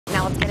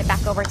Now let's get it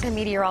back over to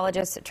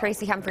meteorologist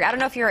Tracy Humphrey. I don't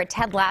know if you're a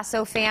Ted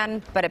Lasso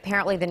fan, but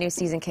apparently the new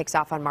season kicks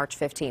off on March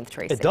 15th,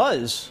 Tracy. It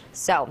does?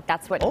 So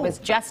that's what was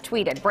just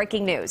tweeted.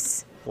 Breaking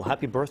news. Well,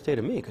 happy birthday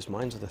to me, because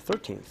mine's the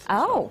 13th.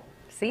 Oh,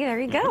 see, there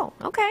you go.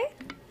 Okay.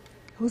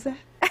 Who's that?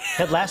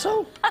 Ted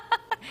Lasso?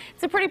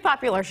 It's a pretty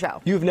popular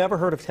show. You've never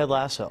heard of Ted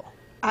Lasso?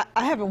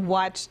 I haven't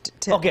watched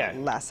Ted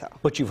Lasso.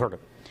 But you've heard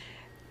of it.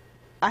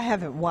 I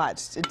haven't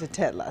watched the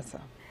Ted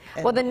Lasso.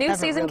 Well, the new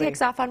season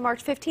kicks off on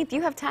March 15th.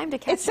 You have time to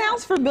catch it. It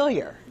sounds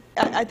familiar.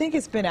 I think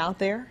it's been out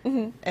there,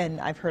 and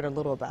I've heard a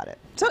little about it.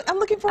 So I'm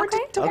looking forward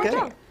to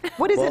watching it.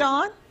 What is it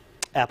on?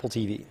 Apple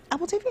TV.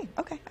 Apple TV.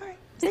 Okay, all right.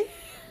 See?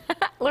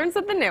 Learn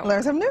something new.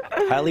 Learn something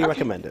new. Highly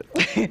recommend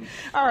it.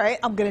 All right,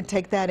 I'm going to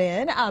take that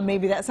in.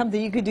 Maybe that's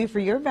something you could do for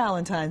your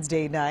Valentine's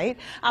Day night.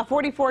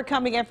 44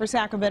 coming in for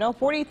Sacramento,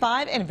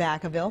 45 in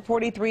Vacaville,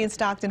 43 in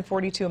Stockton,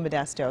 42 in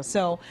Modesto.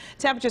 So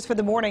temperatures for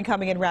the morning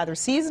coming in rather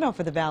seasonal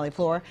for the valley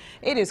floor.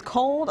 It is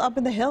cold up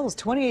in the hills,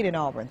 28 in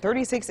Auburn,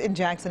 36 in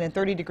Jackson, and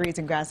 30 degrees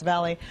in Grass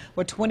Valley,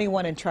 with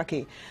 21 in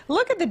Truckee.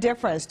 Look at the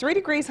difference. 3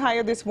 degrees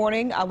higher this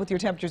morning with your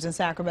temperatures in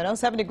Sacramento,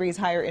 7 degrees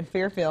higher in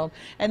Fairfield.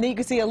 And then you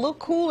can see a little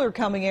cooler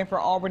coming in for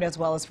Auburn as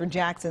well as for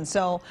Jackson.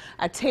 So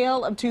a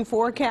tale of two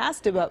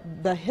forecasts about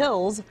the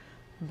hills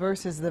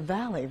versus the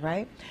valley,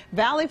 right?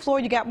 Valley floor,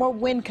 you got more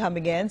wind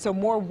coming in, so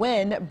more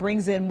wind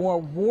brings in more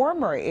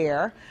warmer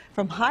air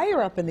from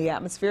higher up in the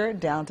atmosphere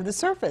down to the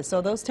surface.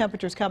 So those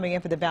temperatures coming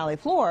in for the valley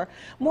floor,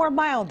 more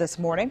mild this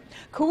morning.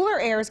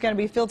 Cooler air is going to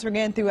be filtering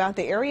in throughout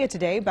the area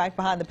today, back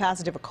behind the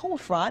passage of a cold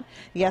front.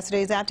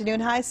 Yesterday's afternoon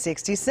high,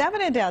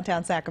 67 in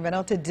downtown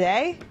Sacramento.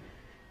 Today,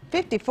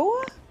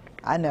 54?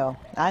 I know,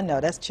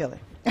 that's chilly.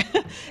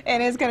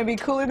 And it's going to be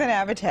cooler than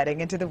average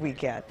heading into the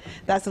weekend.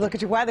 That's a look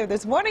at your weather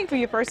this morning. For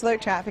your First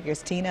Alert Traffic,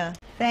 here's Tina.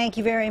 Thank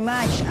you very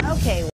much. Okay.